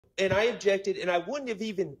and I objected, and I wouldn't have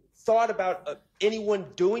even thought about anyone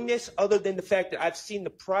doing this other than the fact that I've seen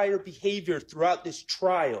the prior behavior throughout this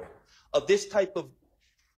trial of this type of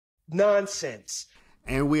nonsense.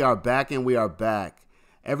 And we are back, and we are back.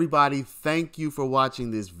 Everybody, thank you for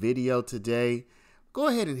watching this video today. Go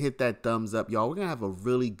ahead and hit that thumbs up, y'all. We're going to have a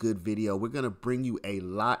really good video. We're going to bring you a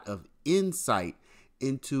lot of insight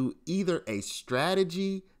into either a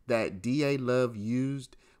strategy that DA Love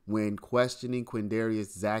used when questioning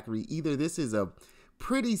Quindarius Zachary. Either this is a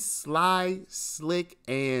pretty sly, slick,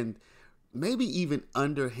 and maybe even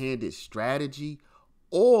underhanded strategy,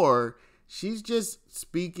 or she's just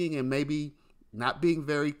speaking and maybe not being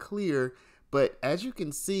very clear. But as you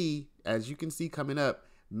can see coming up,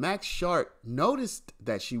 Max Sharp noticed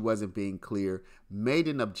that she wasn't being clear, made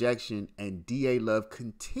an objection, and DA Love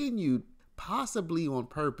continued, possibly on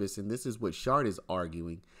purpose, and this is what Sharp is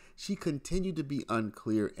arguing. She continued to be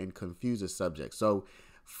unclear and confuse the subject. So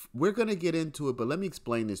we're going to get into it, but let me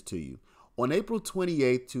explain this to you. On April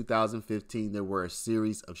 28th, 2015, there were a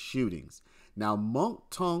series of shootings. Now,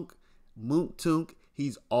 Moontunk,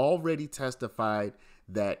 he's already testified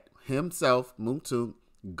that himself, Moontunk,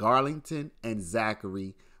 Garlington, and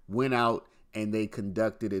Zachary went out and they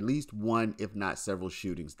conducted at least one, if not several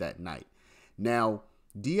shootings that night. Now,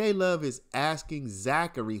 DA Love is asking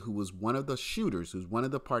Zachary, who was one of the shooters, who's one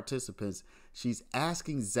of the participants, she's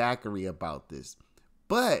asking Zachary about this.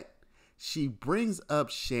 But she brings up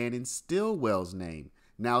Shannon Stillwell's name.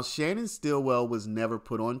 Now, Shannon Stillwell was never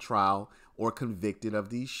put on trial or convicted of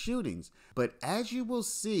these shootings. But as you will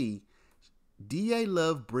see, DA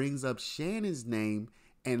Love brings up Shannon's name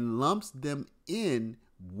and lumps them in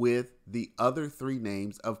with the other three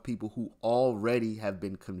names of people who already have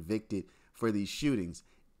been convicted for these shootings.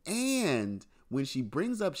 And when she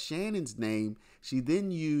brings up Shannon's name, she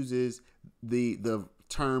then uses the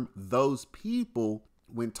term "those people"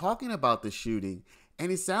 when talking about the shooting,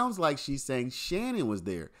 and it sounds like she's saying Shannon was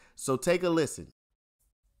there. So take a listen.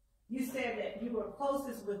 You said that you were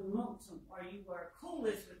closest with Moonton, or you were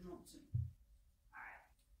coolest with Moonton. All right.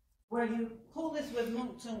 Were you coolest with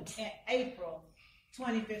Moonton in April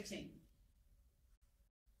 2015?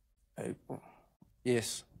 April.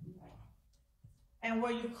 Yes. And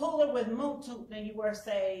were you cooler with Moonton than you were,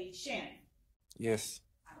 say, Shannon? Yes.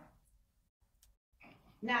 All right.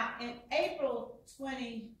 Now, in April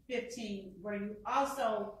 2015, were you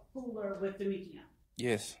also cooler with Demetrius?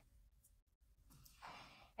 Yes.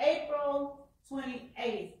 April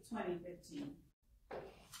 28th, 2015.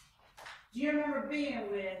 Do you remember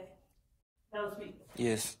being with those people?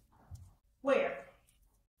 Yes. Where?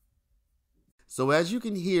 So as you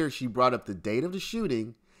can hear, she brought up the date of the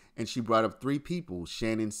shooting, and she brought up three people: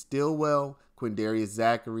 Shannon Stillwell, Quindarius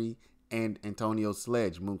Zachary, and Antonio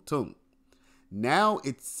Sledge, Moontunk. Now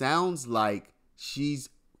it sounds like she's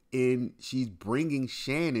bringing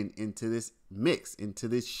Shannon into this mix, into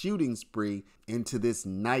this shooting spree, into this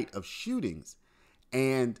night of shootings.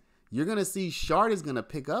 And you're going to see Sharp is going to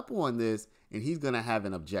pick up on this, and he's going to have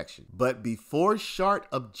an objection. But before Sharp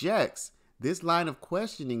objects, this line of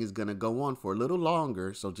questioning is going to go on for a little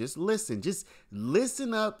longer. So just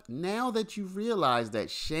listen up now that you realize that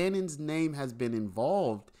Shannon's name has been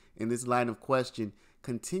involved in this line of question.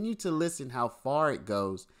 Continue to listen how far it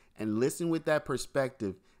goes, and listen with that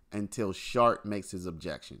perspective until Sharp makes his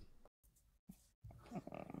objection.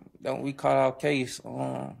 Don't we caught our case? We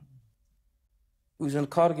was in the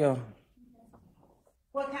car together.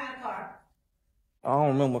 What kind of car? I don't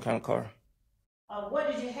remember what kind of car.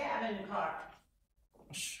 What did you have in the car?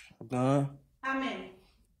 A gun. How many?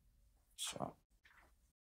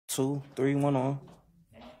 2, 3, 1 on.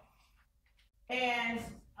 And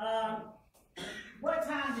what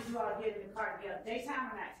time did you all get in the car together?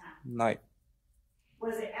 Daytime or nighttime? Night.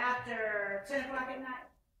 Was it after 10 o'clock at night?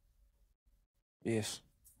 Yes.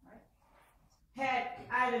 All right. Had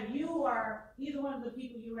either you or either one of the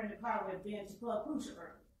people you were in the car with been to Club Crucial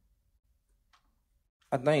earlier?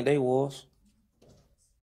 I think they was.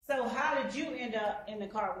 So how did you end up in the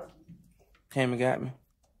car with them? Came and got me.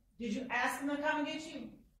 Did you ask them to come and get you?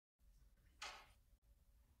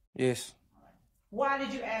 Yes. Right. Why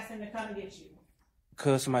did you ask them to come and get you?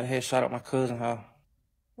 Because somebody had shot up my cousin's house.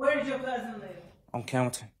 Where did your cousin live? On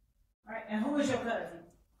Campbellton. All right. And who is your cousin?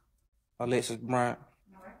 Alexis Bryant.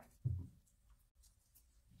 All right.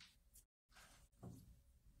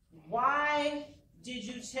 Why did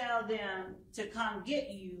you tell them to come get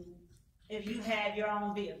you if you had your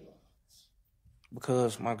own vehicle?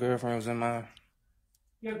 Because my girlfriend was in mine.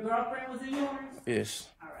 Your girlfriend was in yours? Yes.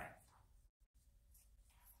 All right.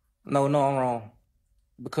 No, I'm wrong.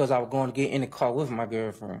 Because I was going to get in the car with my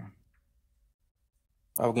girlfriend.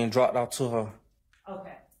 I was getting dropped off to her.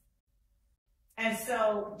 Okay.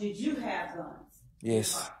 so, did you have guns?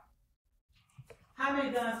 Yes. How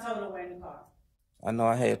many guns total were in the car? I know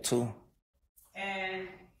I had 2. And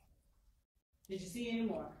did you see any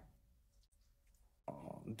more?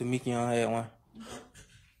 Demekion had 1.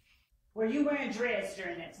 Were you wearing dreads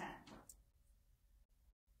during that time?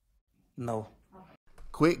 No.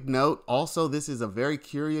 Quick note, also, this is a very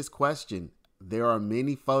curious question. There are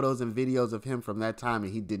many photos and videos of him from that time,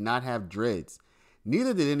 and he did not have dreads.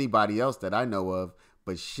 Neither did anybody else that I know of,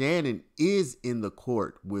 but Shannon is in the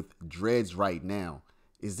court with dreads right now.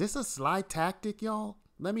 Is this a sly tactic, y'all?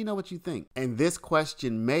 Let me know what you think. And this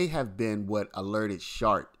question may have been what alerted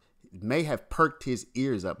Sharp. It may have perked his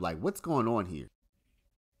ears up, like, what's going on here?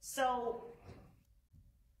 So,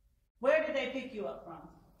 where did they pick you up from?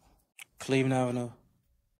 Cleveland Avenue.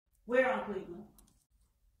 Where on Cleveland?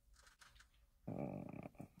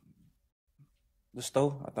 The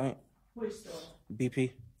store, I think. Which store?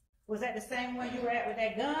 BP. Was that the same one you were at with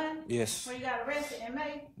that gun? Yes. Where you got arrested in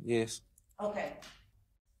May? Yes. Okay.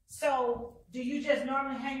 So, do you just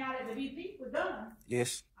normally hang out at the BP with guns?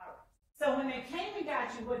 Yes. All right. So, when they came and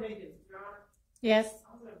got you, what did they do? Yes.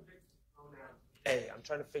 Hey, I'm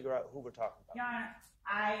trying to figure out who we're talking about. Your Honor,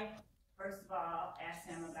 I, first of all, asked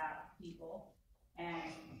him about people,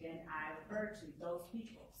 and then I referred to those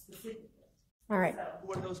people specifically. All right. So,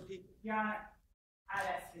 Who are those people? Your Honor, I'd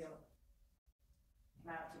ask Phil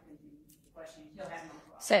not to continue the question. He'll have no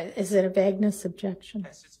problem. So is it a vagueness objection?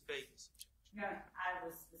 Yes, it's Vegas. Your Honor, I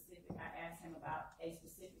was specific. I asked him about a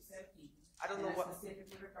specific set of people. I don't know and what. I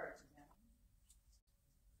specifically referred to them.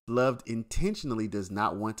 Loved intentionally does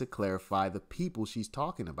not want to clarify the people she's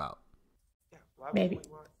talking about. Yeah, why would Maybe.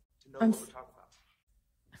 we want to know I'm what we're talking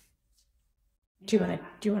about? Do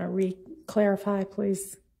you want to re-clarify,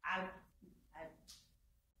 please? I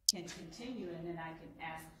can continue, and then I can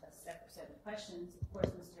ask a separate set of questions. Of course,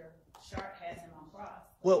 Mr. Sharp has him on cross.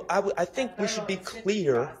 Well, I think we should be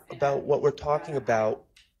clear about what we're talking about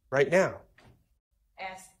right now.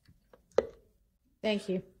 Ask. Thank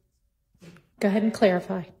you. Go ahead and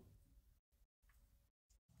clarify.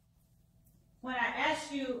 When I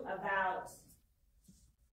asked you about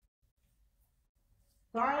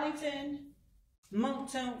Garlington,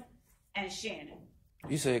 Moncton, and Shannon,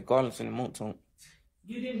 You said Garlington and Moncton.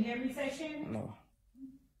 you didn't hear me say Shannon? No.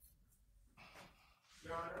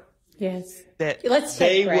 Yes. That Let's they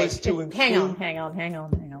take a break. was to Hang include.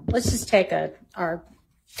 on. Let's just take our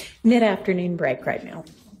mid-afternoon break right now.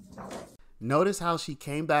 Notice how she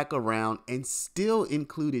came back around and still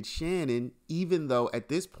included Shannon, even though at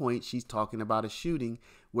this point she's talking about a shooting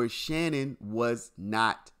where Shannon was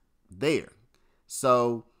not there.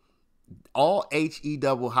 So all HE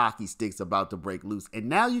double hockey sticks about to break loose. And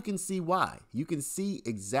now you can see why. You can see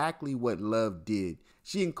exactly what Love did.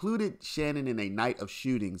 She included Shannon in a night of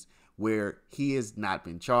shootings where he has not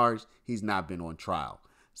been charged. He's not been on trial.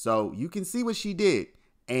 So you can see what she did.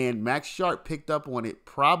 And Max Sharp picked up on it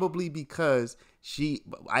probably because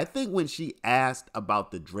I think when she asked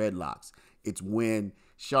about the dreadlocks, it's when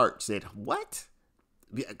Sharp said, what?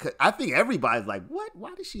 I think everybody's like, what?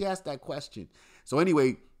 Why did she ask that question? So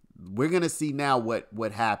anyway, we're going to see now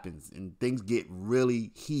what happens, and things get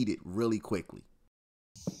really heated really quickly.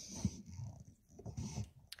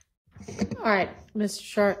 All right, Mr.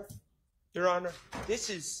 Sharp. Your Honor,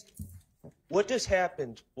 what just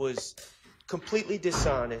happened was completely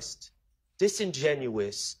dishonest,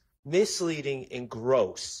 disingenuous, misleading, and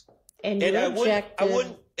gross. And And you I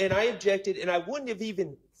objected. and I wouldn't have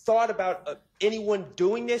even thought about anyone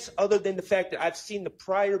doing this other than the fact that I've seen the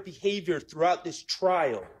prior behavior throughout this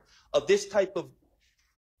trial of this type of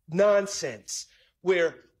nonsense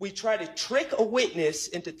where we try to trick a witness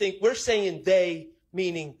into think we're saying they,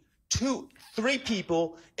 meaning 3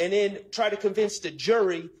 people, and then try to convince the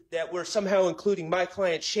jury that we're somehow including my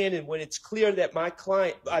client Shannon when it's clear that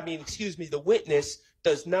the witness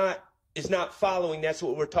is not following. That's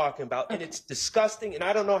what we're talking about. Okay. And it's disgusting, and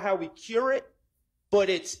I don't know how we cure it, but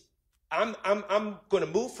I'm going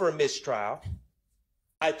to move for a mistrial.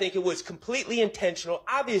 I think it was completely intentional.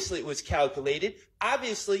 Obviously, it was calculated.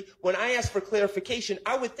 Obviously, when I asked for clarification,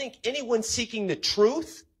 I would think anyone seeking the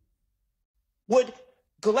truth would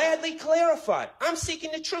gladly clarify. I'm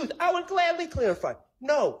seeking the truth. I would gladly clarify.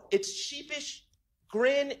 No, it's sheepish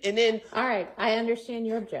grin and then. All right, I understand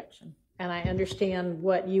your objection, and I understand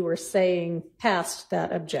what you were saying past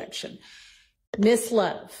that objection. Miss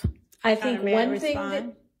Love, I think one thing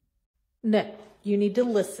that, no, you need to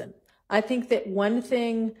listen. I think that one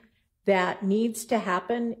thing that needs to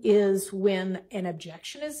happen is when an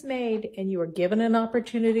objection is made and you are given an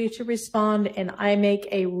opportunity to respond, and I make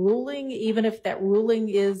a ruling, even if that ruling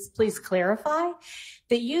is, please clarify,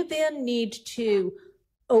 that you then need to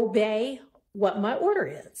obey what my order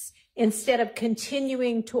is instead of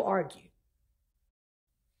continuing to argue.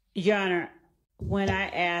 Your Honor, when I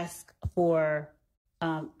ask for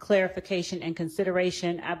clarification and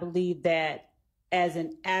consideration, I believe that as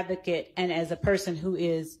an advocate and as a person who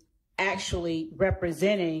is actually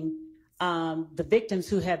representing the victims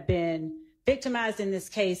who have been victimized in this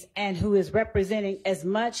case, and who is representing as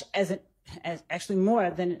much as actually more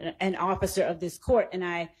than an officer of this court, and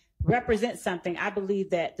I represent something, I believe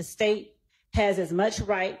that the state has as much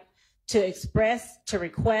right to express, to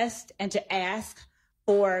request, and to ask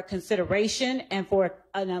for consideration and for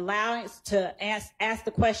an allowance to ask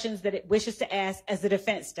the questions that it wishes to ask as the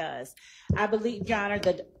defense does. I believe, Your Honor,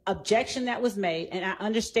 the objection that was made, and I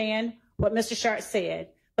understand what Mr. Shart said,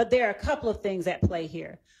 but there are a couple of things at play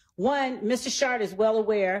here. One, Mr. Shart is well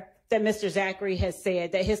aware that Mr. Zachary has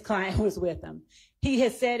said that his client was with him. He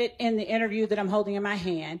has said it in the interview that I'm holding in my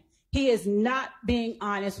hand. He is not being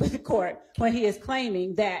honest with the court when he is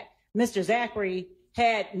claiming that Mr. Zachary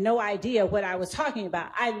had no idea what I was talking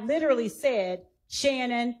about. I literally said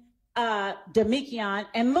Shannon, Demikion,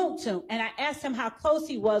 and Muktum, and I asked him how close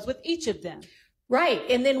he was with each of them. Right,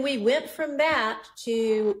 and then we went from that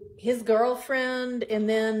to his girlfriend, and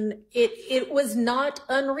then it was not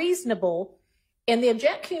unreasonable, and the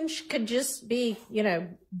objection could just be, you know,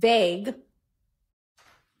 vague,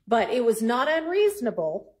 but it was not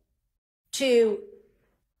unreasonable to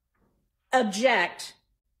object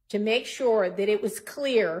to make sure that it was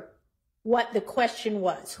clear what the question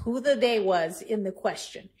was, who the they was in the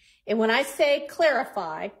question. And when I say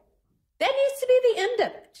clarify, that needs to be the end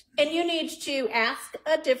of it. And you need to ask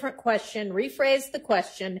a different question, rephrase the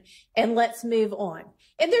question, and let's move on.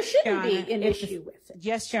 And there shouldn't be an issue with it.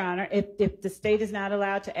 Yes, Your Honor. If the state is not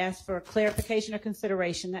allowed to ask for clarification or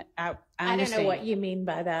consideration, that I understand. I don't know what you mean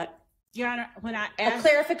by that. Your Honor, when I ask... A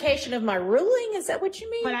clarification of my ruling? Is that what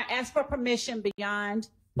you mean? When I ask for permission beyond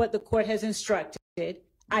what the court has instructed,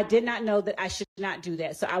 I did not know that I should not do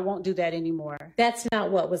that, so I won't do that anymore. That's not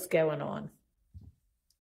what was going on.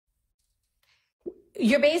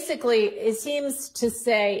 You're basically, it seems to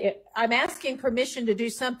say, I'm asking permission to do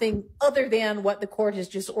something other than what the court has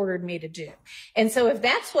just ordered me to do. And so if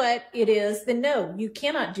that's what it is, then no, you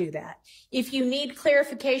cannot do that. If you need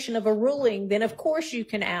clarification of a ruling, then of course you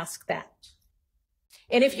can ask that.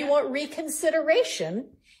 And if you want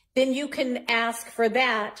reconsideration, then you can ask for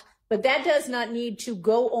that, but that does not need to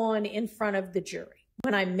go on in front of the jury.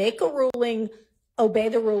 When I make a ruling, obey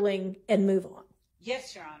the ruling and move on.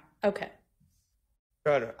 Yes, Your Honor. Okay.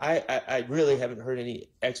 Your Honor, I really haven't heard any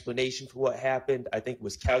explanation for what happened. I think it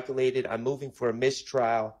was calculated. I'm moving for a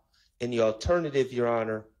mistrial. In the alternative, Your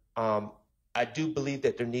Honor, I do believe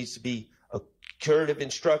that there needs to be a curative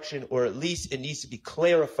instruction, or at least it needs to be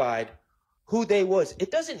clarified who they was.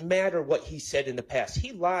 It doesn't matter what he said in the past.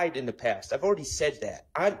 He lied in the past. I've already said that.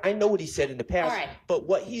 I know what he said in the past. All right. But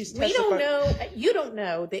what he's testifying... We don't know. You don't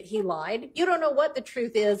know that he lied. You don't know what the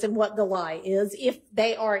truth is and what the lie is if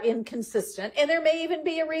they are inconsistent. And there may even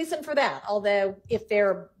be a reason for that. Although if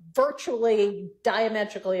they're virtually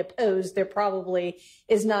diametrically opposed, there probably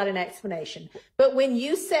is not an explanation. But when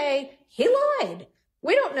you say he lied,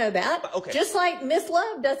 we don't know that. Okay. Just like Miss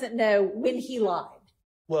Love doesn't know when he lied.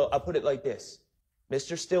 Well, I'll put it like this.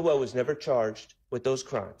 Mr. Stillwell was never charged with those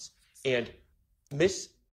crimes. And Miss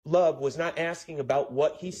Love was not asking about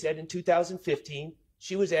what he said in 2015.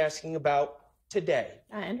 She was asking about today.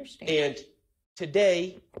 I understand. And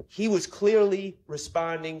today, he was clearly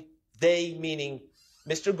responding, they meaning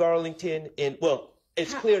Mr. Garlington. And, well,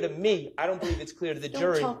 it's clear to me. I don't believe it's clear to the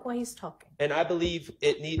jury. Don't talk while he's talking. And I believe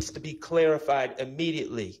it needs to be clarified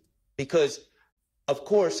immediately because, of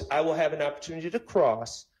course, I will have an opportunity to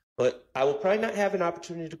cross, but I will probably not have an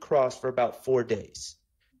opportunity to cross for about 4 days.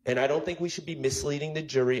 And I don't think we should be misleading the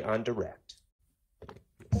jury on direct.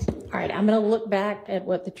 All right, I'm going to look back at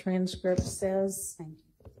what the transcript says.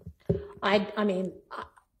 I mean,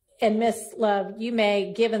 and Ms. Love, you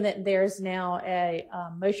may, given that there's now a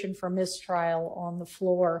motion for mistrial on the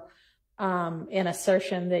floor, in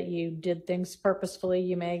assertion that you did things purposefully,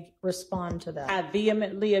 you may respond to that. I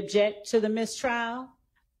vehemently object to the mistrial.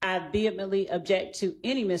 I vehemently object to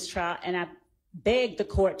any mistrial, and I beg the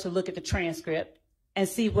court to look at the transcript and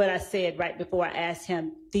see what I said right before I asked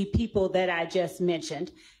him the people that I just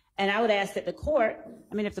mentioned. And I would ask that the court,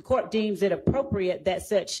 I mean, if the court deems it appropriate that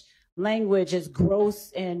such language is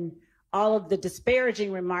gross and all of the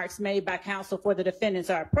disparaging remarks made by counsel for the defendants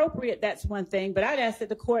are appropriate, that's one thing. But I'd ask that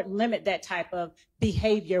the court limit that type of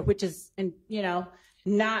behavior, which is,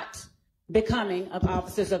 not becoming of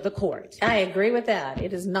officers of the court. I agree with that.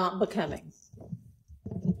 It is not becoming.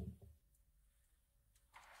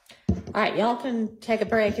 All right, y'all can take a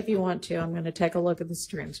break if you want to. I'm going to take a look at this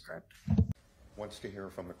transcript. Wants to hear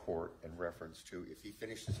from the court in reference to if he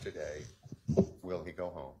finishes today, will he go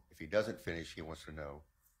home? If he doesn't finish, he wants to know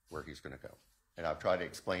where he's going to go. And I've tried to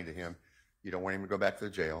explain to him, you don't want him to go back to the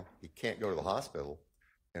jail. He can't go to the hospital.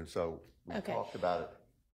 And so we talked about it.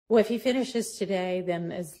 Well, if he finishes today,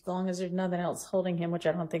 then as long as there's nothing else holding him, which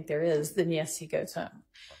I don't think there is, then yes, he goes home.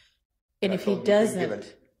 And if he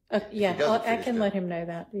doesn't, I can let him know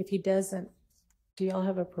that. If he doesn't, do y'all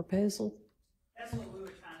have a proposal? That's what we were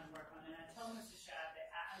trying to work on. And I told Mr. Shah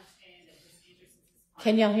that I understand that his interest is.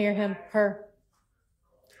 Can y'all hear him? Her?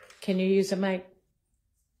 Can you use a mic?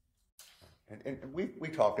 And we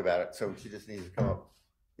talked about it, so she just needs to come up.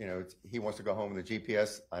 He wants to go home with the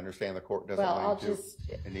GPS. I understand the court doesn't want him to,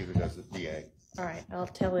 and neither does the DA. All right, I'll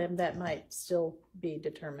tell him that might still be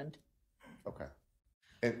determined. Okay.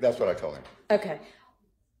 And that's what I told him. Okay.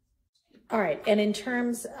 All right, and in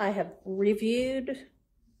terms, I have reviewed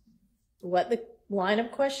what the line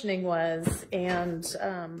of questioning was, and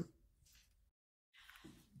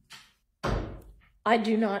I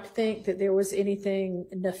do not think that there was anything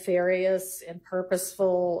nefarious and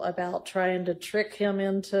purposeful about trying to trick him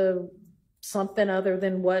into something other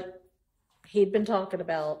than what he'd been talking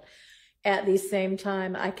about. At the same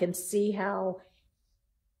time, I can see how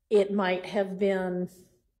it might have been,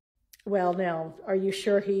 well, now, are you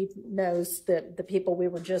sure he knows that the people we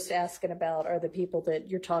were just asking about are the people that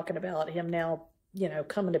you're talking about, him now,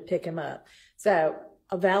 coming to pick him up? So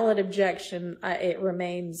a valid objection, it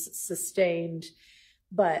remains sustained,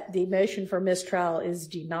 but the motion for mistrial is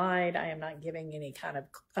denied. I am not giving any kind of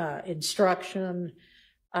instruction.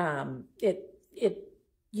 You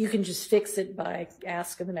can just fix it by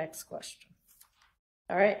asking the next question.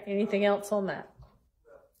 All right, anything else on that?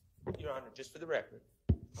 Your Honor, just for the record.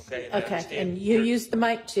 Okay. And you use the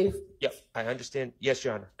mic too. Yep, I understand. Yes,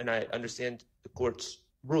 Your Honor, and I understand the court's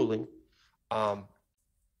ruling.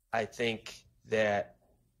 I think that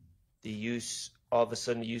all of a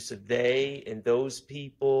sudden the use of they and those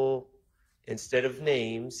people instead of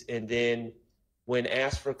names, and then when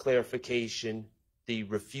asked for clarification, the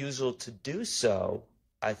refusal to do so,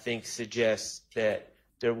 I think suggests that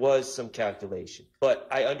there was some calculation. But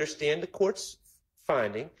I understand the court's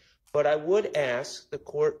finding, but I would ask the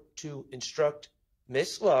court to instruct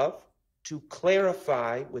Ms. Love to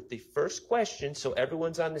clarify with the first question so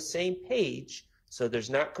everyone's on the same page, so there's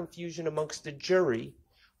not confusion amongst the jury,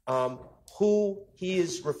 who he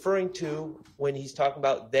is referring to when he's talking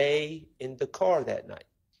about they in the car that night.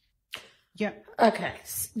 Yeah. Okay.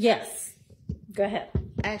 Yes. Go ahead.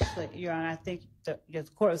 Actually, Your Honor, I think the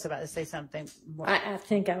court was about to say something more. I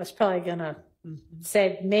think I was probably going to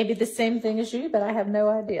say maybe the same thing as you, but I have no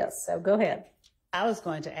idea. So go ahead. I was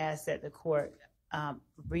going to ask that the court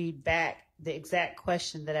read back the exact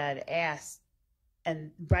question that I'd asked,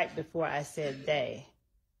 and right before I said they.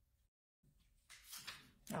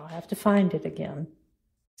 I'll have to find it again.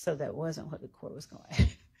 So that wasn't what the court was going.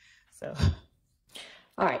 So.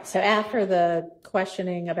 All right. So after the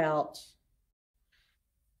questioning about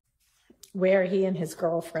where he and his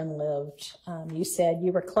girlfriend lived, you said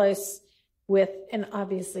you were close with, and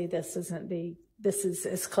obviously this is the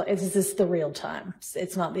real time.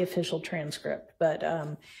 It's not the official transcript, but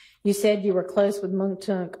you said you were close with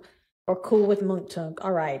Mungtunk or cool with Mungtunk.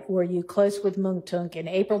 All right. Were you close with Mungtunk in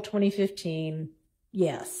April 2015?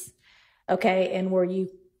 Yes. Okay. And were you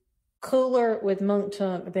cooler with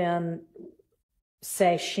Mungtunk than,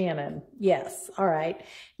 say, Shannon? Yes. All right.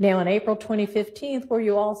 Now, in April 2015, were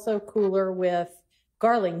you also cooler with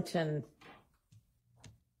Garlington?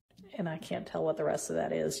 And I can't tell what the rest of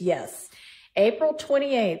that is. Yes. April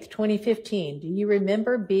 28th, 2015. Do you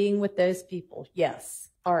remember being with those people? Yes.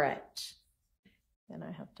 All right. And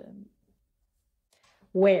I have to.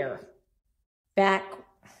 Where? Back.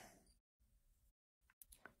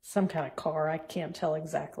 Some kind of car. I can't tell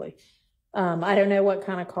exactly. I don't know what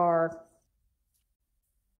kind of car.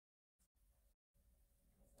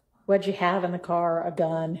 What'd you have in the car? A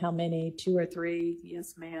gun? How many? 2 or 3?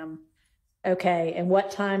 Yes, ma'am. Okay. And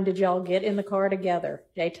what time did y'all get in the car together?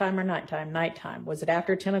 Daytime or nighttime? Nighttime. Was it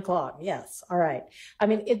after 10 o'clock? Yes. All right. I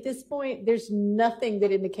mean, at this point, there's nothing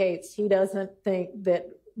that indicates he doesn't think that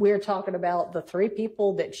we're talking about the 3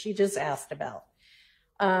 people that she just asked about.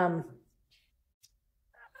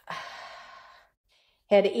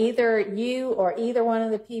 had either you or either one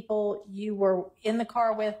of the people you were in the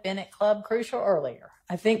car with been at Club Crucial earlier?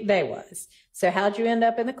 I think they was. So how'd you end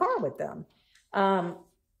up in the car with them? And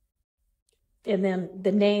then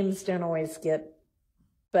the names don't always get,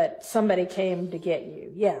 but somebody came to get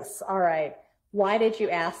you. Yes. All right. Why did you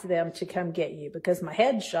ask them to come get you? Because my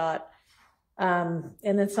head shot. And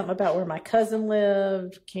then something about where my cousin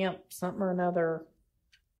lived, Camp something or another,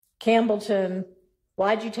 Campbellton.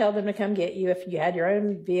 Why'd you tell them to come get you if you had your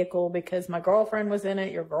own vehicle? Because my girlfriend was in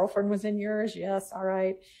it. Your girlfriend was in yours. Yes. All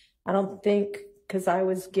right. I don't think, because I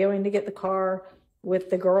was going to get the car with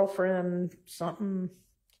the girlfriend, something.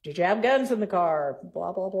 Did you have guns in the car?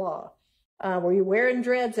 Blah, blah, blah. Were you wearing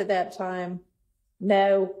dreads at that time?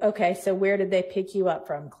 No. Okay. So where did they pick you up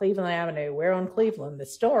from? Cleveland Avenue. Where on Cleveland? The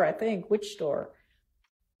store, I think. Which store?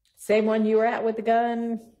 Same one you were at with the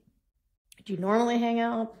gun? Do you normally hang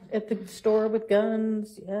out at the store with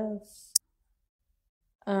guns? Yes.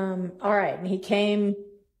 All right. And he came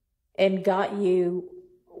and got you.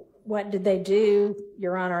 What did they do?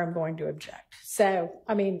 Your Honor, I'm going to object. So,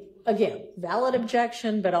 I mean, again, valid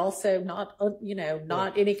objection, but also not,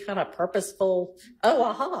 not any kind of purposeful, oh,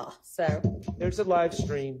 aha. So there's a live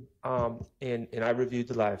stream, and I reviewed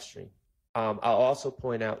the live stream. I'll also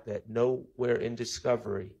point out that nowhere in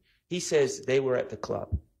discovery, he says they were at the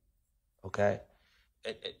club. Okay,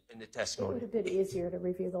 in the testimony. It would have been easier to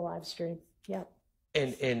review the live stream. Yep.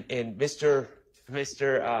 And Mr.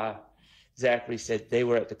 Zachary said they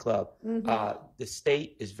were at the club. Mm-hmm. The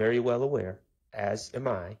state is very well aware, as am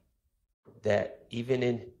I, that even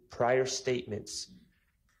in prior statements,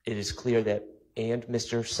 it is clear that, and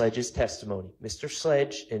Mr. Sledge's testimony, Mr.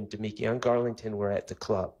 Sledge and Demekion Garlington were at the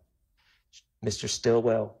club. Mr.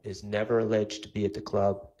 Stillwell is never alleged to be at the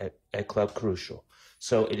club at Club Crucial.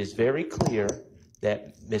 So it is very clear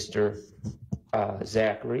that Mr.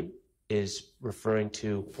 Zachary is referring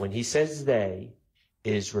to, when he says they,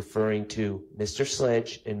 is referring to Mr.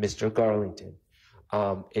 Sledge and Mr. Garlington.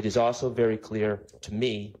 It is also very clear to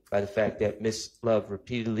me by the fact that Ms. Love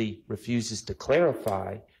repeatedly refuses to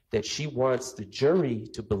clarify that she wants the jury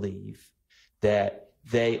to believe that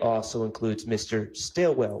they also includes Mr.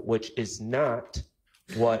 Stillwell, which is not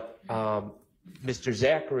what Mr.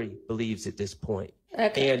 Zachary believes at this point.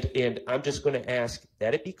 Okay. And I'm just going to ask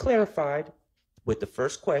that it be clarified with the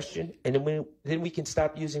first question, and then we can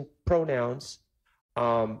stop using pronouns.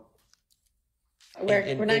 We're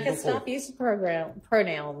not going to stop using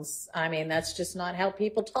pronouns. I mean, that's just not how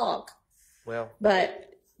people talk. Well, but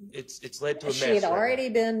it's led to a mess. She had already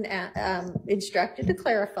been instructed to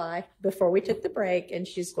clarify before we took the break, and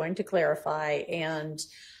she's going to clarify. And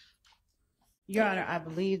Your Honor, I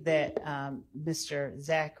believe that Mr.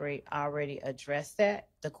 Zachary already addressed that.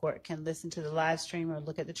 The court can listen to the live stream or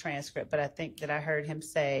look at the transcript, but I think that I heard him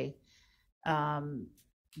say,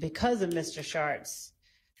 because of Mr. Shart's,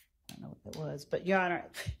 I don't know what that was, but Your Honor,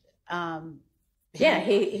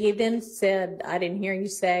 he then said, I didn't hear you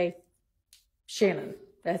say Shannon.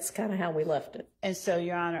 That's kind of how we left it. And so,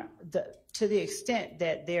 Your Honor, to the extent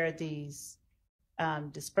that there are these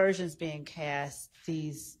dispersions being cast,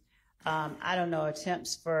 these I don't know,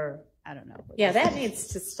 attempts for, I don't know. Yeah, that needs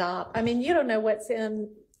to stop. I mean, you don't know what's in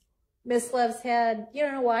Miss Love's head. You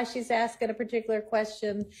don't know why she's asking a particular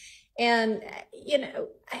question. And,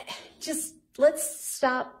 just let's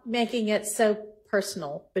stop making it so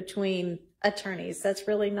personal between attorneys. That's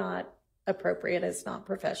really not appropriate. It's not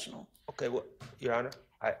professional. Okay, well, Your Honor,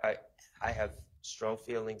 I have strong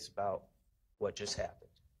feelings about what just happened.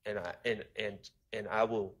 And I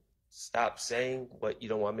will stop saying what you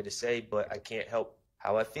don't want me to say, but I can't help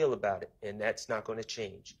how I feel about it, and that's not going to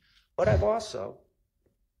change. But I've also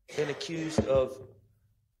been accused of,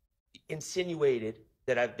 insinuated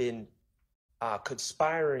that I've been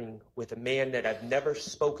conspiring with a man that I've never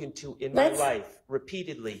spoken to in my life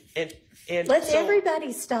repeatedly. And let's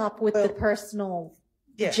everybody stop with the personal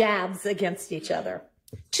jabs against each other,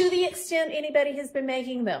 to the extent anybody has been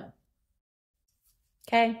making them.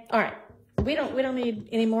 Okay, all right. We don't need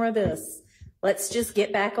any more of this. Let's just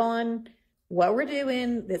get back on what we're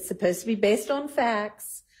doing. That's supposed to be based on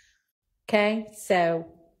facts. Okay, so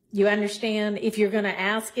you understand, if you're going to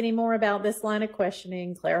ask any more about this line of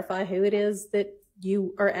questioning, clarify who it is that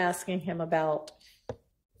you are asking him about.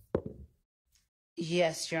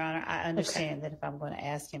 Yes, Your Honor, I understand that if I'm going to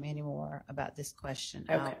ask him any more about this question,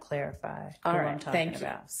 I'll clarify All who right, I'm talking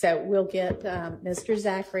about. You. So we'll get Mr.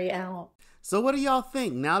 Zachary out. So what do y'all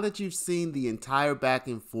think? Now that you've seen the entire back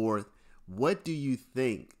and forth, what do you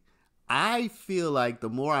think? I feel like the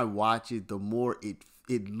more I watch it, the more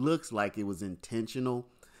it looks like it was intentional.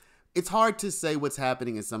 It's hard to say what's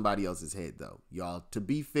happening in somebody else's head, though, y'all. To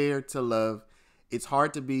be fair to Love, it's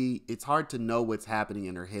hard to know what's happening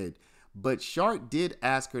in her head. But Shark did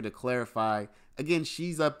ask her to clarify. Again,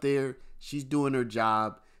 she's up there, she's doing her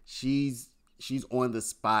job, she's on the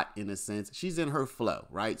spot in a sense. She's in her flow,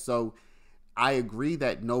 right? So I agree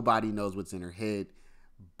that nobody knows what's in her head,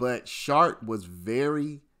 but Shark was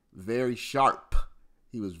very, very sharp.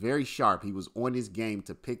 He was very sharp. He was on his game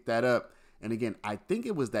to pick that up. And again, I think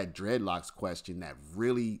it was that dreadlocks question that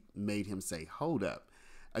really made him say, hold up.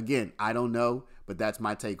 Again, I don't know, but that's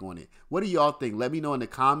my take on it. What do y'all think? Let me know in the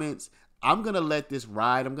comments. I'm going to let this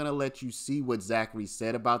ride. I'm going to let you see what Zachary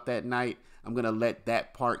said about that night. I'm going to let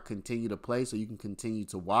that part continue to play so you can continue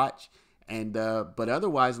to watch. And but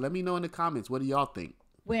otherwise, let me know in the comments. What do y'all think?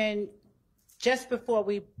 When just before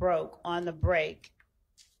we broke on the break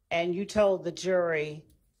and you told the jury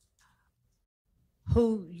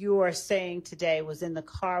who you are saying today was in the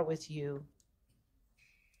car with you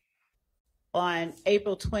on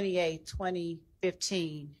April 28,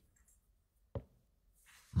 2015,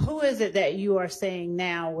 who is it that you are saying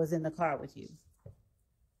now was in the car with you?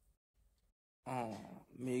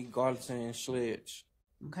 Me, Garlington, and Sledge.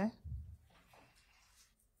 Okay.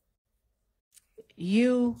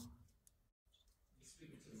 You,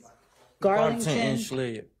 Garlington Garlington, and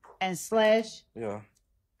Sledge. and Sledge? Yeah.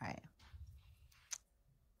 Right.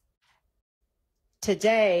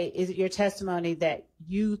 Today is your testimony that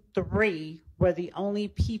you three were the only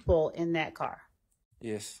people in that car.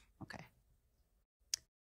 Yes. Okay.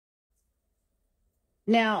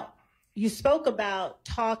 Now, you spoke about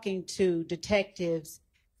talking to detectives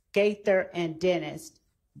Gaither and Dennis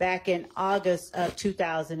back in August of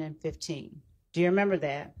 2015. Do you remember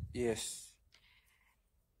that? Yes.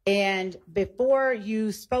 And before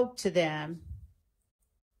you spoke to them,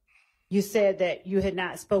 you said that you had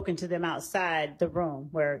not spoken to them outside the room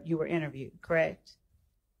where you were interviewed, correct?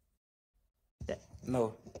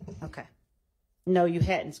 No. Okay. No, you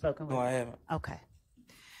hadn't spoken with No, them. I haven't. Okay.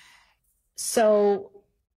 So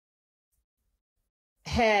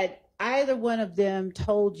had either one of them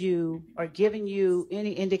told you or given you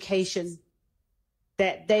any indication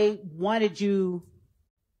that they wanted you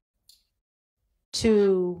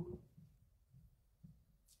to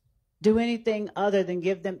do anything other than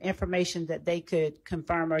give them information that they could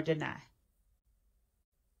confirm or deny?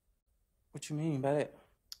 What you mean by that?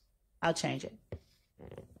 I'll change it.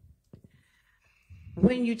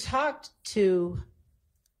 When you talked to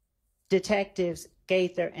detectives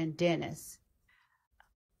Gaither and Dennis,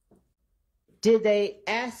 did they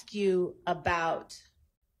ask you about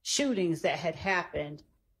shootings that had happened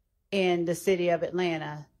in the city of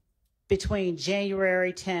Atlanta between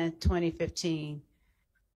January 10th, 2015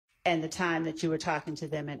 and the time that you were talking to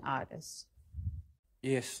them in August?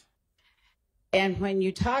 Yes. And when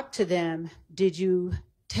you talked to them, did you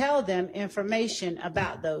tell them information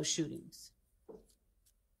about those shootings?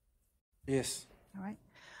 Yes. All right.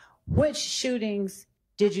 Which shootings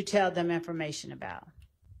did you tell them information about?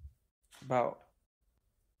 About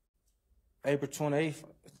April 28th.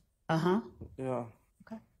 Uh-huh. Yeah.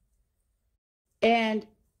 Okay. And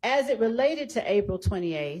as it related to April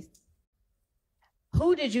 28th,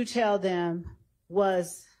 who did you tell them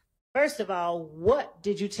was, first of all, what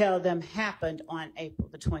did you tell them happened on April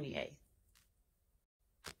the 28th?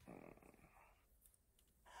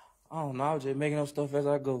 I don't know. I was just making up stuff as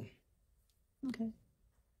I go. Okay.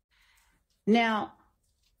 Now,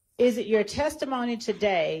 is it your testimony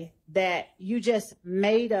today that you just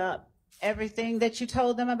made up everything that you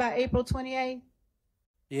told them about April 28th?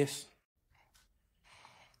 Yes.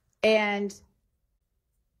 And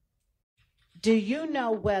do you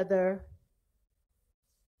know whether,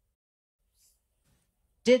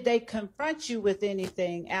 did they confront you with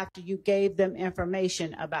anything after you gave them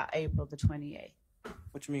information about April the 28th?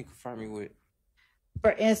 What you mean confirm me with?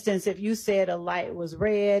 For instance, if you said a light was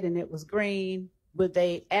red and it was green, would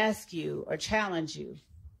they ask you or challenge you?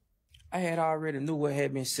 I had already knew what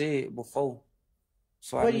had been said before.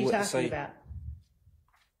 So I What are knew you what to talking say. about?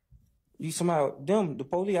 You somehow, them, the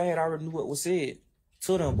police, I had already knew what was said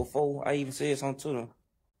to them before I even said something to them.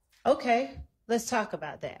 Okay, let's talk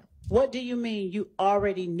about that. What do you mean you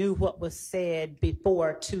already knew what was said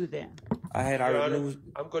before to them? I had Your already Honor, knew.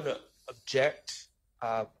 I'm going to object.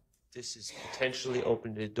 This is potentially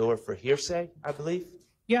opening the door for hearsay, I believe.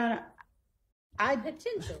 Your Honor,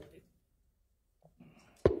 Potentially.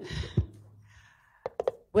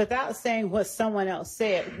 without saying what someone else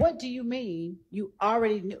said, what do you mean you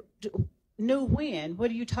already knew when? What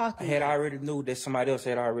are you I talking had about? already knew that somebody else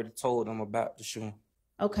had already told them about the shooting.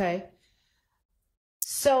 Okay.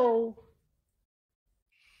 So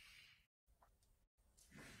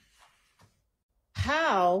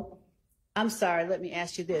how, I'm sorry, let me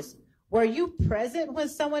ask you this. Were you present when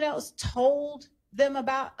someone else told them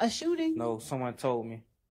about a shooting? No, someone told me.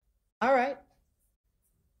 All right.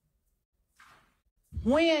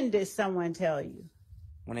 When did someone tell you?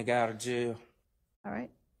 When they got out of jail. All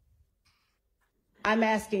right. I'm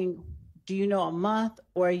asking, do you know a month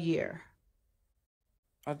or a year?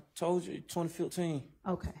 I told you, 2015.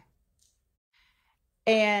 Okay.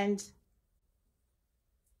 And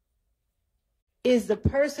is the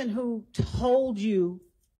person who told you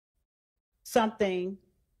something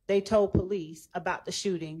they told police about the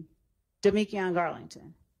shooting Demekion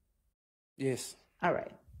Garlington? Yes. All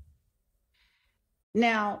right.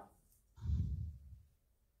 Now,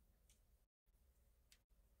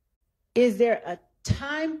 is there a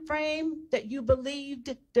time frame that you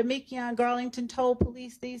believed Demekion Garlington told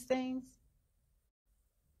police these things?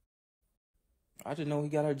 I just know he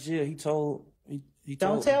got out of jail. He told.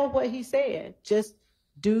 Don't tell what he said. Just,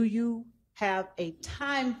 do you have a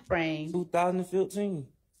time frame? 2015.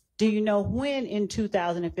 Do you know when in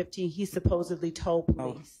 2015 he supposedly told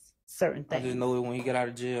police certain I things? just know it when he got out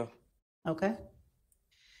of jail. Okay.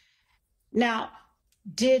 Now,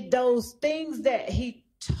 did those things that he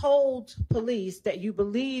told police, that you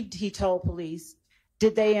believed he told police,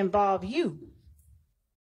 did they involve you?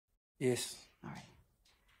 Yes. All right.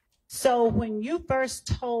 So when you first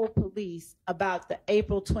told police about the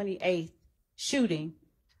April 28th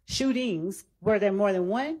shootings, were there more than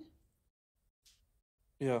one?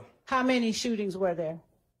 Yeah. How many shootings were there?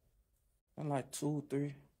 I'm like 2,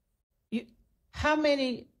 3. How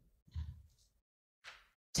many?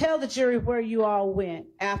 Tell the jury where you all went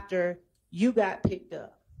after you got picked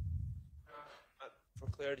up. For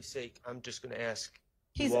clarity's sake, I'm just going to ask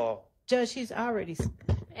you all. Judge, he's already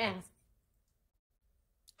Ask.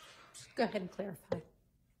 Go ahead and clarify.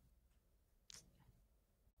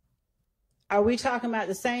 Are we talking about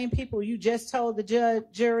the same people you just told the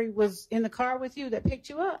jury was in the car with you that picked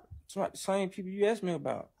you up? It's not the same people you asked me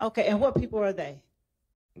about. Okay, and what people are they?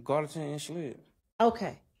 Garlington and Sled.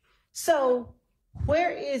 Okay, so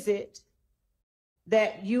where is it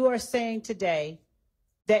that you are saying today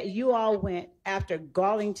that you all went after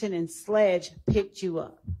Garlington and Sledge picked you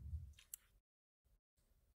up?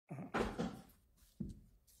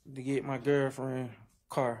 To get my girlfriend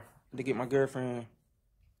car. To get my girlfriend.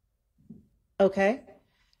 Okay.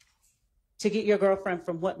 To get your girlfriend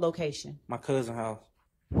from what location? My cousin's house.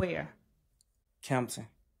 Where? Campton.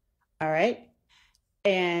 All right.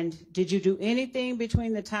 And did you do anything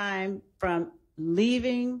between the time from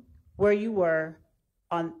leaving where you were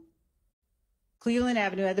on Cleveland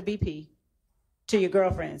Avenue at the BP to your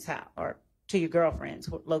girlfriend's house, or to your girlfriend's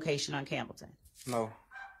location on Campbellton? No. All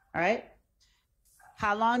right.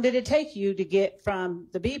 How long did it take you to get from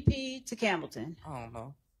the BP to Campbellton? I don't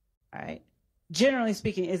know. All right. Generally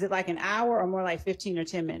speaking, is it like an hour or more like 15 or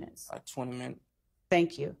 10 minutes? Like 20 minutes.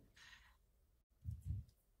 Thank you.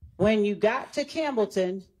 When you got to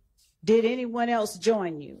Campbellton, did anyone else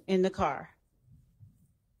join you in the car?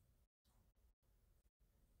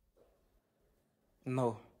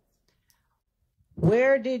 No.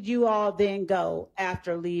 Where did you all then go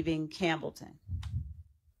after leaving Campbellton?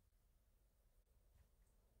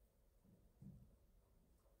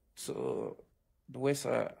 To the west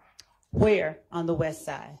side. Where on the west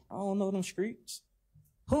side? I don't know them streets.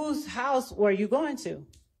 Whose house were you going to?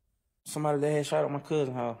 Somebody that had shot at my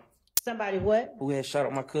cousin's house. Somebody what? Who had shot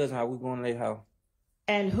at my cousin's house. We going to their house.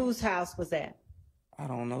 And whose house was that? I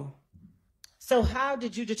don't know. So how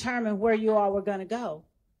did you determine where you all were going to go?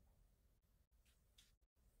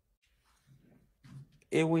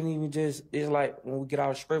 It wasn't even just, it's like when we get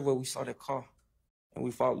out of Sprayville, we saw that car and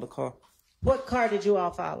we followed the car. What car did you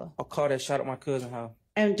all follow? A car that shot at my cousin's house.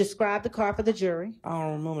 And describe the car for the jury. I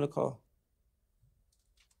don't remember the car.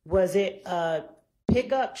 Was it a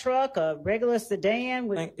pickup truck, a regular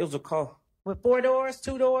sedan I think it was a car. with 4 doors,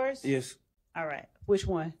 2 doors? Yes. All right. Which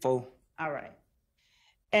one? 4. All right.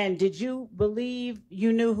 And did you believe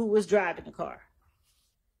you knew who was driving the car?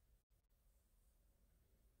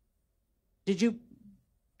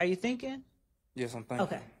 Are you thinking? Yes, I'm thinking.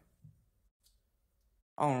 Okay.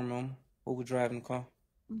 I don't remember who was driving the car.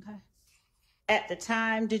 Okay. At the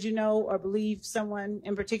time, did you know or believe someone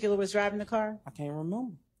in particular was driving the car? I can't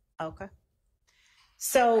remember. Okay.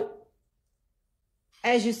 So,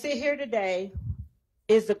 as you sit here today,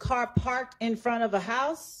 is the car parked in front of a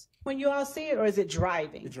house when you all see it, or is it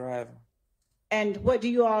driving? The driver. And what do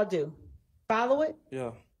you all do? Follow it?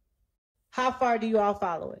 Yeah. How far do you all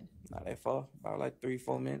follow it? Not that far. About like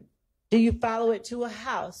 3-4 minutes. Do you follow it to a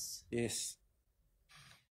house? Yes.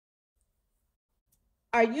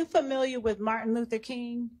 Are you familiar with Martin Luther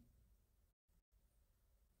King?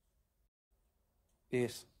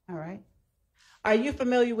 Yes. All right. Are you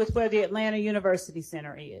familiar with where the Atlanta University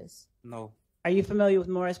Center is? No. Are you familiar with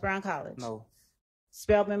Morris Brown College? No.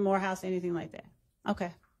 Spelman, Morehouse, anything like that?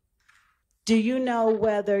 Okay. Do you know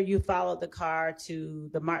whether you followed the car to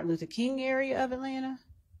the Martin Luther King area of Atlanta?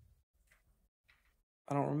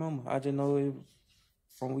 I don't remember. I just know it was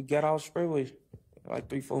from we got off Sprayway, like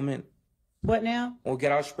 3-4 minutes. What now? When we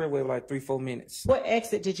get off Sprayway, like 3-4 minutes. What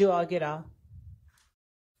exit did you all get off?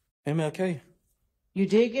 MLK. You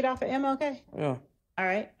did get off at MLK? Yeah. All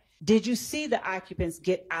right. Did you see the occupants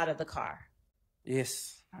get out of the car?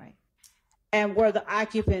 Yes. All right. And were the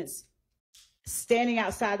occupants standing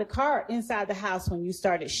outside the car or inside the house when you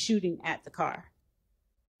started shooting at the car?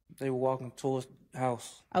 They were walking towards the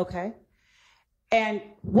house. Okay. And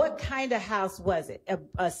what kind of house was it?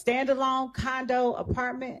 A standalone condo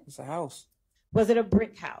apartment? It's a house. Was it a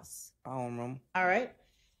brick house? I don't remember. All right.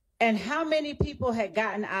 And how many people had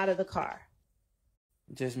gotten out of the car?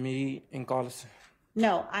 Just me and Carlson.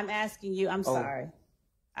 No, I'm asking you. I'm sorry.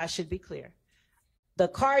 I should be clear. The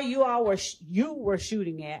car you all were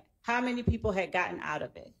shooting at, how many people had gotten out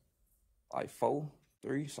of it? Like 4,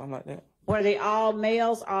 3, something like that. Were they all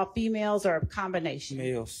males, all females, or a combination?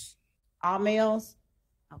 Males. All males?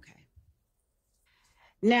 Okay.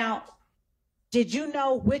 Now, did you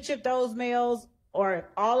know which of those males or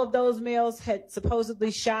all of those males had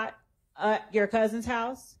supposedly shot at your cousin's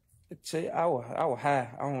house? I was high.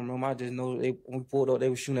 I don't remember. I just know when we pulled up, they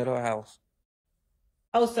were shooting at our house.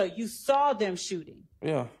 Oh, so you saw them shooting?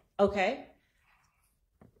 Yeah. Okay.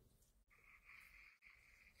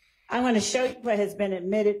 I'm going to show you what has been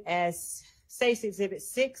admitted as State's Exhibit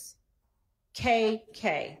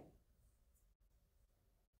 6KK.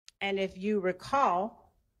 And if you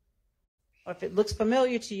recall, or if it looks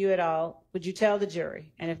familiar to you at all, would you tell the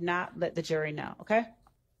jury? And if not, let the jury know, okay?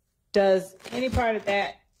 Does any part of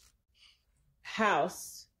that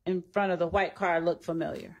house in front of the white car look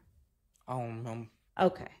familiar? I don't remember.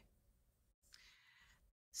 Okay.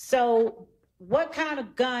 So what kind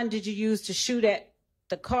of gun did you use to shoot at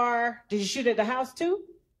the car? Did you shoot at the house too?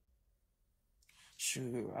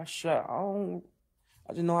 Shoot, I shot. I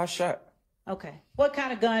just know I shot. Okay. What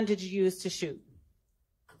kind of gun did you use to shoot?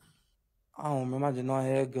 I don't remember. I just know I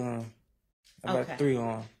had a gun. I got 3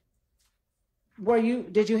 on.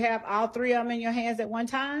 Did you have all 3 of them in your hands at one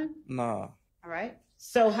time? Nah. All right.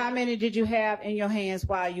 So how many did you have in your hands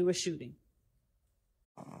while you were shooting?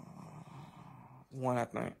 1, I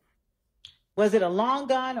think. Was it a long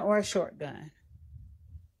gun or a short gun?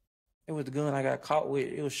 It was the gun I got caught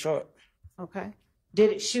with. It was short. Okay.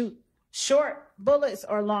 Did it shoot short bullets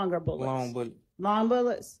or longer bullets? Long bullet. Long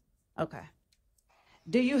bullets? Okay.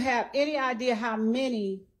 Do you have any idea how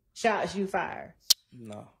many shots you fired?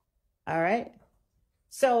 No. All right.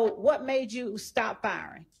 So what made you stop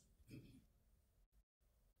firing?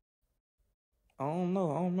 I don't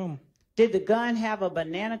know. I don't remember. Did the gun have a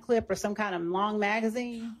banana clip or some kind of long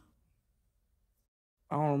magazine?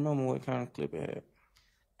 I don't remember what kind of clip it had.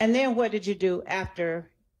 And then what did you do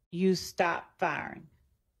after you stopped firing?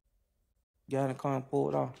 Got in the car and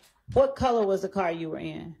pulled off. What color was the car you were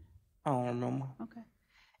in? I don't remember. Okay.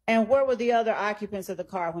 And where were the other occupants of the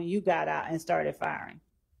car when you got out and started firing?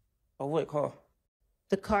 Oh, what car?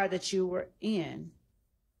 The car that you were in.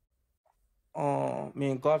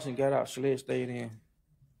 Me and Garton got out. Shalette stayed in.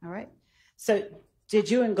 All right. So did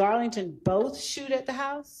you and Garlington both shoot at the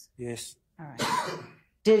house? Yes. All right.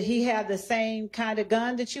 Did he have the same kind of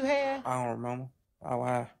gun that you had? I don't remember. I was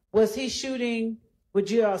high. Was he shooting, would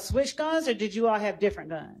you all switch guns or did you all have different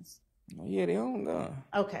guns? Yeah, they own gun.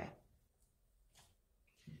 Okay.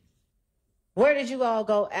 Where did you all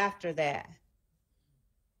go after that?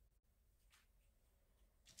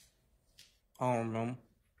 I don't remember.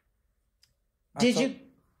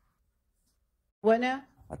 What now?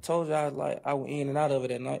 I told you I went in and out of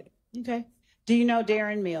it at night. Okay. Do you know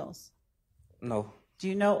Darren Mills? No. Do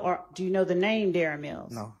you know the name Darren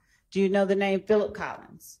Mills? No. Do you know the name Philip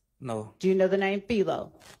Collins? No. Do you know the name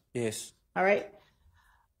Philo? Yes. All right.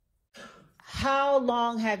 How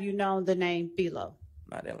long have you known the name Philo?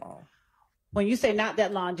 Not that long. When you say not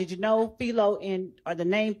that long, did you know Philo the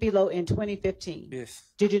name Philo in 2015? Yes.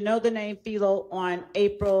 Did you know the name Philo on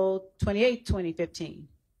April 28, 2015?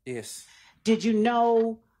 Yes. Did you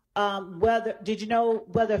know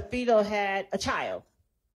whether Philo had a child?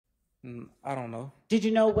 I don't know. Did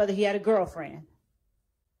you know whether he had a girlfriend?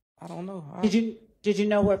 I don't know. Did you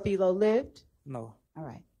know where Philo lived? No. All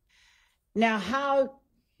right. Now, how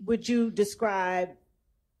would you describe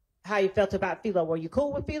how you felt about Philo? Were you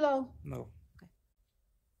cool with Philo? No. Okay.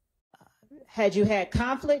 Had you had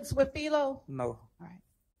conflicts with Philo? No. All right.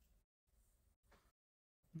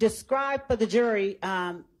 Describe for the jury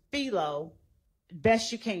Philo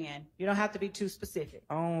best you can. You don't have to be too specific.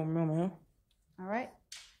 I don't remember him. All right.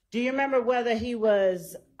 Do you remember whether he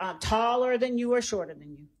was taller than you or shorter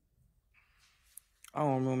than you? I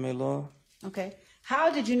don't remember that, Lord. Okay. How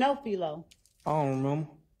did you know Philo? I don't remember.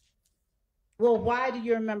 Well, why do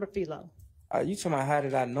you remember Philo? You talking about how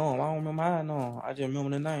did I know him? I don't remember how I know him. I just remember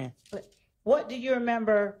the name. But what do you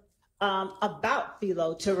remember about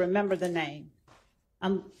Philo to remember the name? I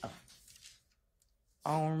don't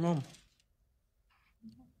remember.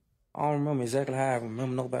 I don't remember exactly how I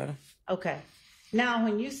remember nobody. Okay. Now,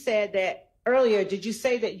 when you said that earlier, did you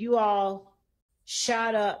say that you all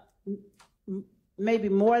shot up maybe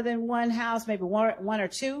more than one house, maybe one or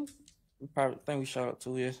two? We probably think we shot up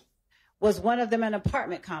 2 years. Was one of them an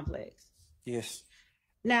apartment complex? Yes.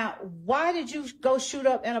 Now, why did you go shoot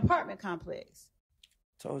up an apartment complex?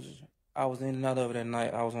 Told you. I was in and out of it that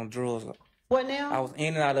night. I was on drugs. What now? I was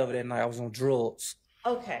in and out of it that night. I was on drugs.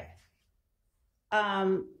 Okay.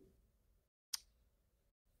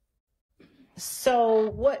 So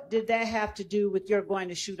what did that have to do with your going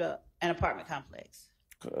to shoot up an apartment complex?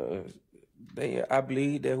 I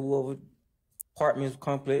believe that whoever apartment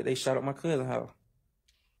complex, they shot up my cousin's house.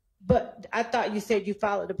 But I thought you said you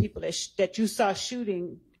followed the people that you saw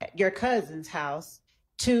shooting at your cousin's house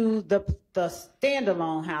to the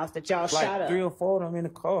standalone house that y'all shot up. Like 3 or 4 of them in the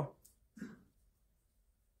car.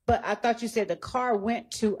 But I thought you said the car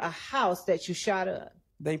went to a house that you shot up.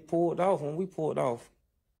 They pulled off when we pulled off.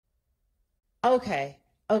 Okay.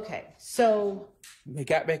 So they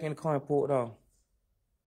got back in the car and pulled off.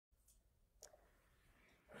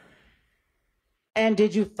 And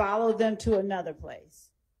did you follow them to another place?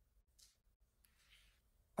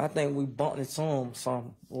 I think we bumped into them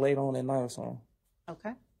some later on that night or something.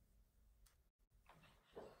 Okay.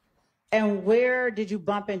 And where did you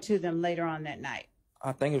bump into them later on that night?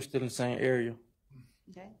 I think it was still in the same area.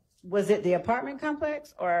 Okay. Was it the apartment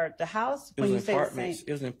complex or the house? It was in apartments.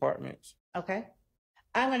 It was in apartments. Okay.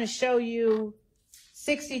 I'm going to show you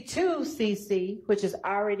 62cc, which has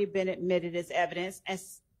already been admitted as evidence.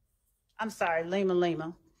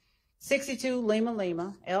 Lima. 62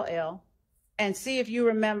 Lima, LL. And see if you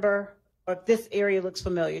remember or if this area looks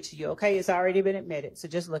familiar to you. Okay. It's already been admitted. So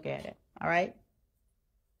just look at it. All right.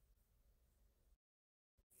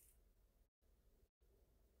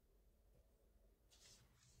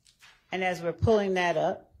 And as we're pulling that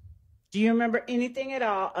up, do you remember anything at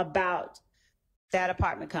all about that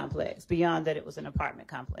apartment complex beyond that it was an apartment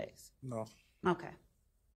complex? No. Okay.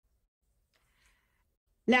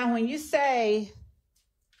 Now, when you say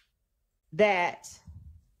that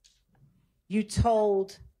you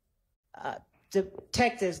told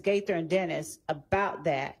Detectives Gaither and Dennis about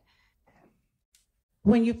that,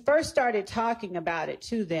 when you first started talking about it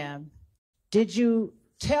to them, did you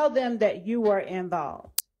tell them that you were involved?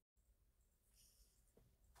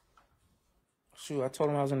 Shoot, I told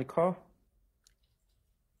them I was in the car.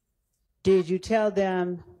 Did you tell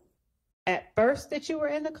them at first that you were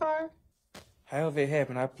in the car? However it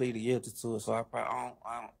happened, I pleaded guilty to it, so I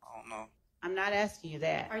don't know. I'm not asking you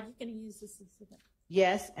that. Are you going to use this exhibit?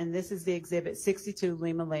 Yes, and this is the exhibit 62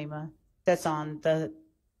 Lima that's on the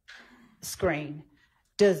screen.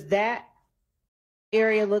 Does that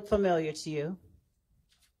area look familiar to you?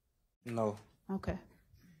 No. Okay.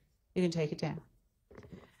 You can take it down.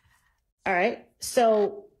 All right.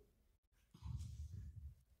 So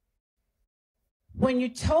when you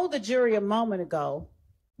told the jury a moment ago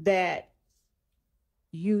that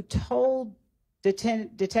you told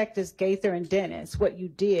Detectives Gaither and Dennis what you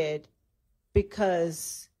did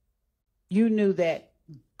because you knew that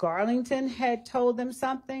Garlington had told them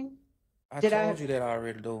something? I told you that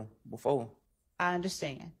already, though, before. I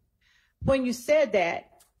understand. When you said that,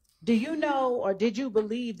 do you know or did you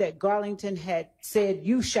believe that Garlington had said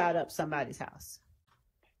you shot up somebody's house?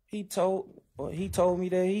 He told me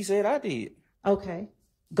that he said I did. Okay.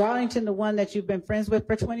 Garlington, the one that you've been friends with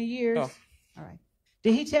for 20 years? No. All right.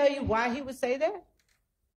 Did he tell you why he would say that?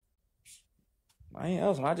 I ain't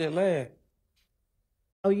asking. I just laughed.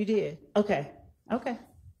 Oh, you did? Okay.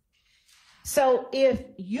 So if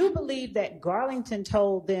you believe that Garlington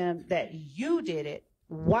told them that you did it,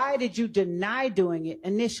 why did you deny doing it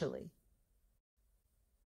initially?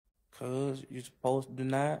 Because you're supposed to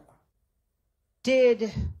deny it.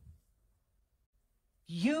 Did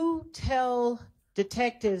you tell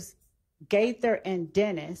Detectives Gaither and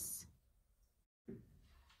Dennis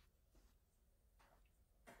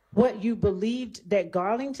what you believed that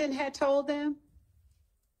Garlington had told them?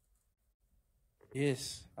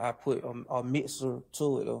 Yes, I put a mixer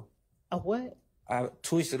to it, though. A what? I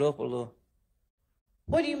twisted up a little.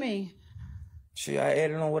 What do you mean? Shit, I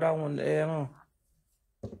added on what I wanted to add on.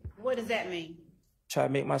 What does that mean? Try to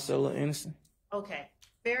make myself look innocent. Okay,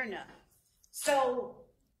 fair enough. So,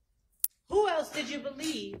 who else did you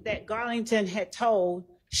believe that Garlington had told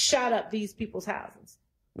shot up these people's houses?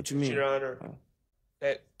 What you mean? Your Honor,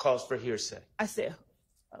 that calls for hearsay. I said,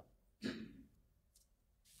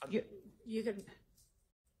 You can,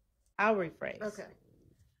 I'll rephrase. okay.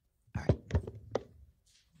 All right.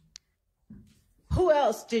 Who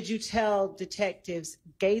else did you tell detectives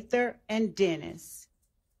Gaither and Dennis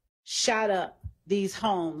shot up these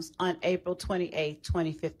homes on April 28,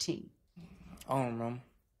 2015? I don't remember.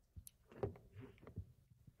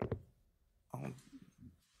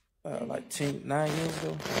 Like 9 years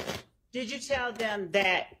ago? Did you tell them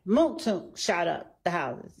that Moontoon shot up the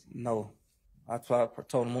houses? No. I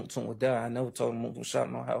told him Moontoon was there. I never told him Moontoon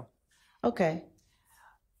shot no house. Okay.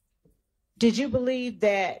 Did you believe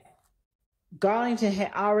that Garlington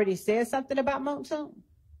had already said something about Moontoon?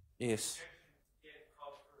 Yes.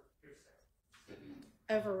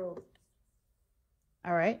 Overruled.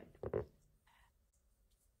 All right.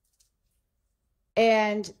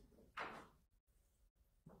 And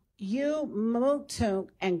you, Moontoon,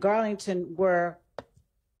 and Garlington were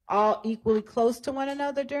all equally close to one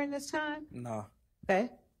another during this time? No. Okay.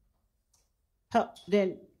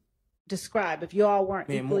 Then describe if you all weren't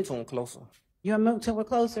Me and equally Moontoon closer. You and Moontoon were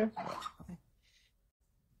closer? Okay.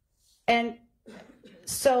 And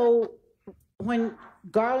so when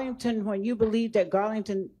you believed that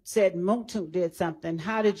Garlington said Moontoon did something,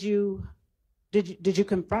 how did you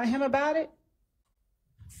confront him about it?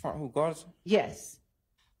 Front who, Garlington? Yes.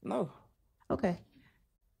 No. Okay.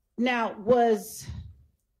 Now,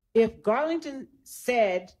 if Garlington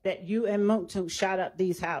said that you and Moontoon shot up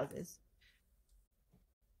these houses,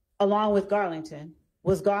 along with Garlington,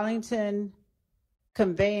 was Garlington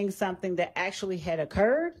conveying something that actually had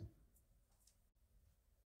occurred?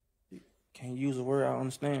 Can you use a word I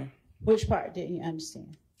understand? Which part didn't you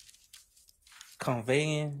understand?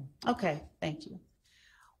 Conveying. Okay, thank you.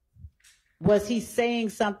 Was he saying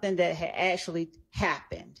something that had actually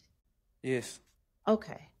happened? Yes.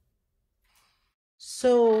 Okay.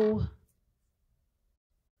 So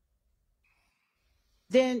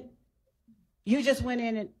then you just went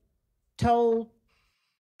in and told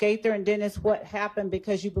Gaither and Dennis what happened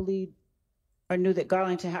because you believed or knew that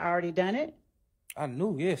Garlington had already done it? I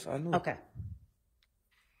knew, yes, I knew. Okay.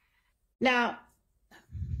 Now,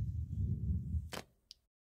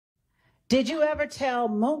 did you ever tell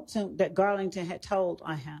Moontoon that Garlington had told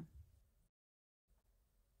on him?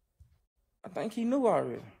 I think he knew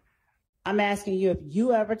already. I'm asking you if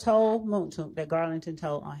you ever told Moontoon that Garlington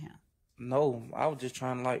told on him. No, I was just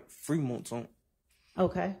trying to free Moontoon.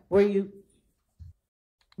 Okay.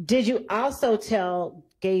 Did you also tell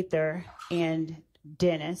Gaither and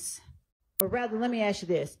Dennis, or rather, let me ask you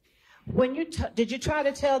this. Did you try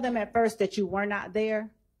to tell them at first that you were not there?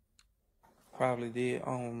 Probably did. I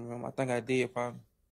don't remember. I think I did probably.